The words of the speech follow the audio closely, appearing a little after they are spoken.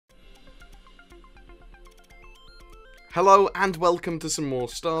Hello and welcome to some more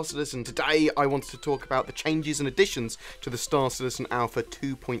Star Citizen. Today I wanted to talk about the changes and additions to the Star Citizen Alpha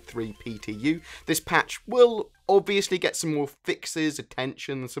 2.3 PTU. This patch will obviously get some more fixes,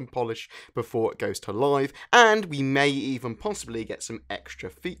 attention, some polish before it goes to live, and we may even possibly get some extra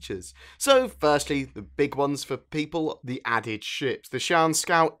features. So firstly, the big ones for people, the added ships. The Xi'An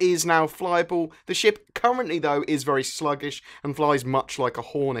Scout is now flyable. The ship currently though is very sluggish and flies much like a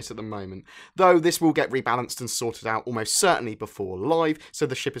Hornet at the moment, though this will get rebalanced and sorted out almost certainly before live, so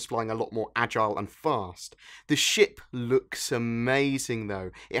the ship is flying a lot more agile and fast. The ship looks amazing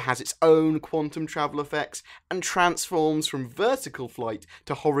though. It has its own quantum travel effects and transforms from vertical flight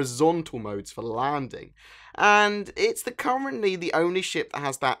to horizontal modes for landing. And it's currently the only ship that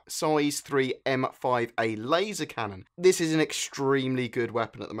has that size 3 M5A laser cannon. This is an extremely good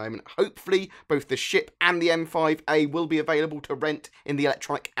weapon at the moment. Hopefully both the ship and the M5A will be available to rent in the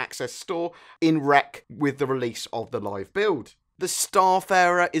Electronic Access store in rec with the release of the live build. The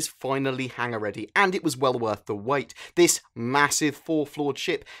Starfarer is finally hangar ready, and it was well worth the wait. This massive 4-floored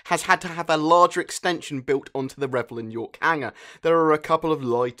ship has had to have a larger extension built onto the Revel in York hangar. There are a couple of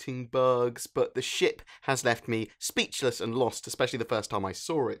lighting bugs, but the ship has left me speechless and lost, especially the first time I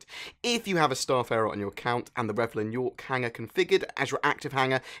saw it. If you have a Starfarer on your account and the Revel in York hangar configured as your active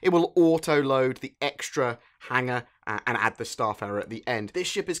hangar, it will auto-load the extra hangar and add the Starfarer at the end. This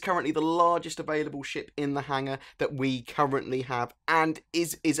ship is currently the largest available ship in the hangar that we currently have, and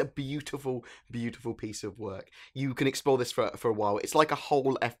is a beautiful, beautiful piece of work. You can explore this for a while. It's like a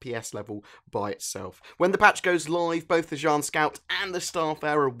whole FPS level by itself. When the patch goes live, both the Xi'An Scout and the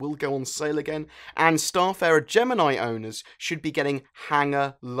Starfarer will go on sale again, and Starfarer Gemini owners should be getting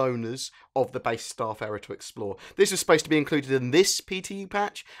hangar loaners of the base Starfarer to explore. This is supposed to be included in this PTU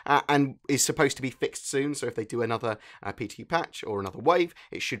patch and is supposed to be fixed soon, so if they do another PTU patch or another wave,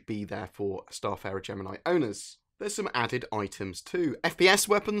 it should be there for Starfarer Gemini owners. There's some added items too. FPS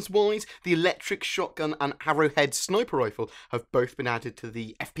weapons wise, the electric shotgun and arrowhead sniper rifle have both been added to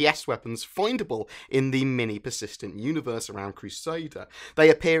the FPS weapons findable in the mini persistent universe around Crusader. They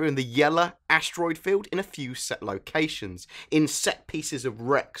appear in the yellow asteroid field in a few set locations, in set pieces of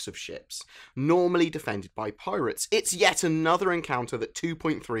wrecks of ships, normally defended by pirates. It's yet another encounter that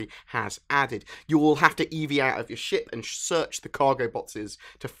 2.3 has added. You will have to EV out of your ship and search the cargo boxes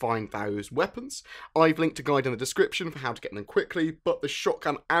to find those weapons. I've linked a guide in the description for how to get them quickly, but the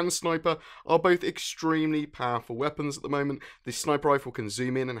shotgun and sniper are both extremely powerful weapons at the moment. The sniper rifle can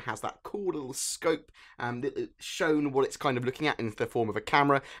zoom in and has that cool little scope shown what it's kind of looking at in the form of a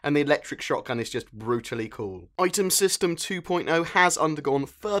camera, and the electric shotgun is just brutally cool. Item System 2.0 has undergone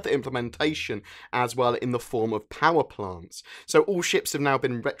further implementation as well in the form of power plants. So all ships have now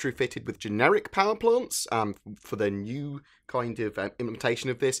been retrofitted with generic power plants for their new kind of implementation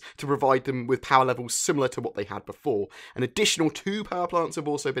of this, to provide them with power levels similar to what they had before. An additional 2 power plants have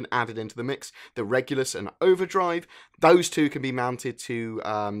also been added into the mix, the Regulus and Overdrive. Those two can be mounted to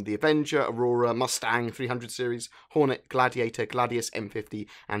the Avenger, Aurora, Mustang 300 series, Hornet, Gladiator, Gladius, M50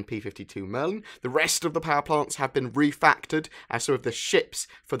 and P52 Merlin. The rest of the power plants have been refactored as sort of the ships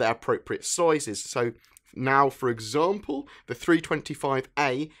for their appropriate sizes. So now, for example, the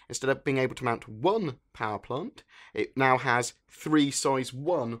 325A, instead of being able to mount 1 power plant, it now has 3 size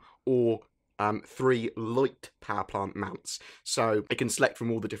 1 or 3 light power plant mounts. So it can select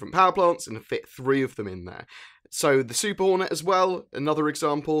from all the different power plants and fit 3 of them in there. So the Super Hornet as well, another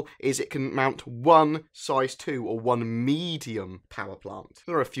example, is it can mount 1 size 2 or 1 medium power plant.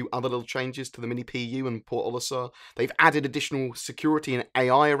 There are a few other little changes to the Mini PU and Port Olisar. They've added additional security and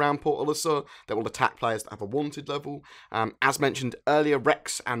AI around Port Olisar that will attack players that have a wanted level. As mentioned earlier,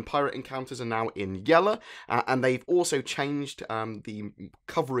 Rex and Pirate encounters are now in yellow, and they've also changed the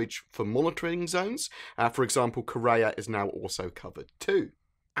coverage for monitoring zones. For example, Korea is now also covered too.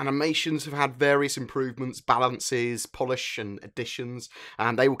 Animations have had various improvements, balances, polish and additions,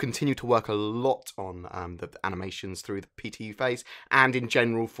 and they will continue to work a lot on the animations through the PTU phase and in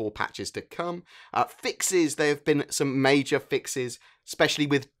general for patches to come. Fixes, there have been some major fixes, especially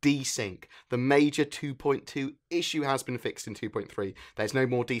with desync. The major 2.2 issue has been fixed in 2.3. There's no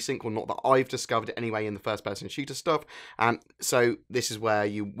more desync, or not that I've discovered anyway in the first person shooter stuff. So this is where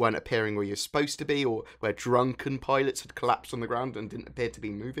you weren't appearing where you're supposed to be, or where drunken pilots had collapsed on the ground and didn't appear to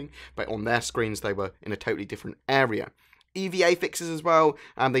be moving, but on their screens they were in a totally different area. EVA fixes as well,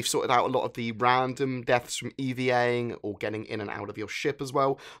 and they've sorted out a lot of the random deaths from EVAing or getting in and out of your ship as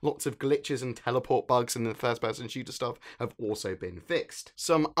well. Lots of glitches and teleport bugs in the first-person shooter stuff have also been fixed.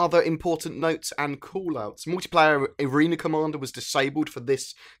 Some other important notes and callouts. Multiplayer Arena Commander was disabled for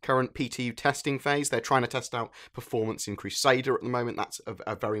this current PTU testing phase. They're trying to test out performance in Crusader at the moment. That's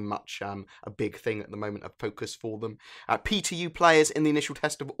a very much a big thing at the moment, a focus for them. PTU players in the initial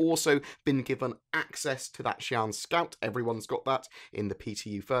test have also been given access to that Xi'An Scout. Everyone's got that in the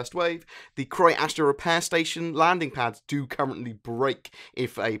PTU first wave. The Croatia repair station landing pads do currently break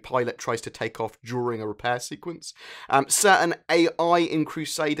if a pilot tries to take off during a repair sequence. Certain AI in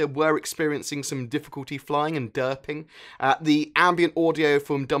Crusader were experiencing some difficulty flying and derping. The ambient audio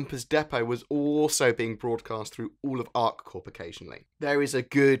from Dumper's Depot was also being broadcast through all of ArcCorp occasionally. There is a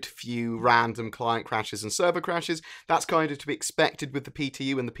good few random client crashes and server crashes. That's kind of to be expected with the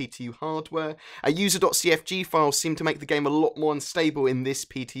PTU and the PTU hardware. User.cfg files seem to make the game a lot more unstable in this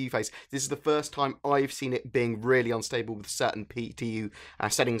PTU phase. This is the first time I've seen it being really unstable with certain PTU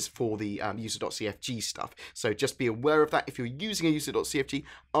settings for the user.cfg stuff. So just be aware of that. If you're using a user.cfg,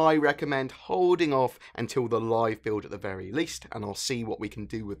 I recommend holding off until the live build at the very least, and I'll see what we can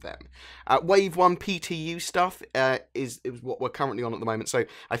do with them. Wave 1 PTU stuff is what we're currently on at the moment. So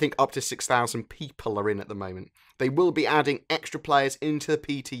I think up to 6,000 people are in at the moment. They will be adding extra players into the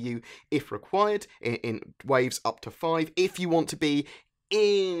PTU if required, in waves up to 5. If you want to be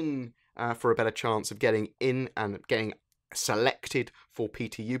in for a better chance of getting in and getting selected for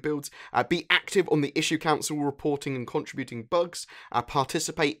PTU builds, be active on the issue council reporting and contributing bugs,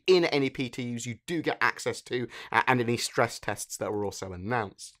 participate in any PTUs you do get access to, and any stress tests that were also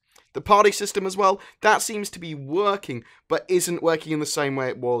announced. The party system as well, that seems to be working, but isn't working in the same way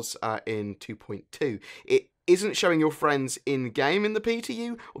it was in 2.2. It isn't showing your friends in-game in the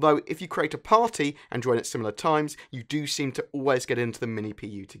PTU, although if you create a party and join at similar times, you do seem to always get into the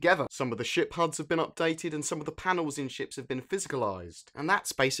mini-PU together. Some of the ship HUDs have been updated, and some of the panels in ships have been physicalized. And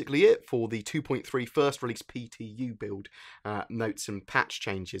that's basically it for the 2.3 first release PTU build notes and patch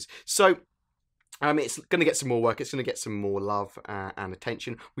changes. So it's going to get some more work, it's going to get some more love and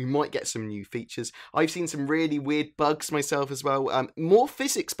attention. We might get some new features. I've seen some really weird bugs myself as well. More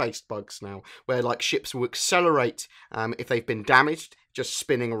physics-based bugs now, where like ships will accelerate if they've been damaged, just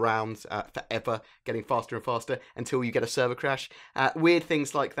spinning around forever, getting faster and faster until you get a server crash. Weird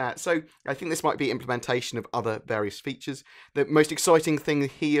things like that. So I think this might be implementation of other various features. The most exciting thing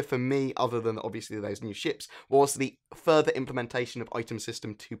here for me, other than obviously those new ships, was the further implementation of Item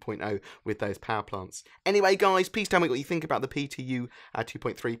System 2.0 with those power plants. Anyway, guys, please tell me what you think about the PTU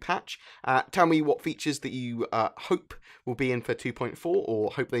 2.3 patch. Tell me what features that you hope will be in for 2.4,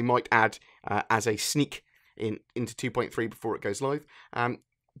 or hope they might add as a sneak into 2.3 before it goes live.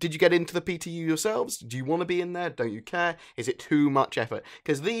 Did you get into the PTU yourselves? Do you want to be in there? Don't you care? Is it too much effort?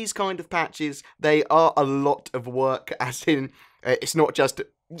 Because these kind of patches, they are a lot of work, as in, it's not just,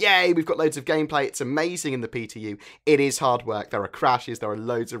 yay, we've got loads of gameplay, it's amazing in the PTU. It is hard work. There are crashes, there are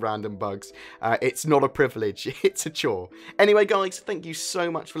loads of random bugs. It's not a privilege, it's a chore. Anyway, guys, thank you so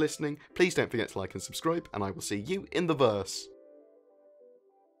much for listening. Please don't forget to like and subscribe, and I will see you in the verse.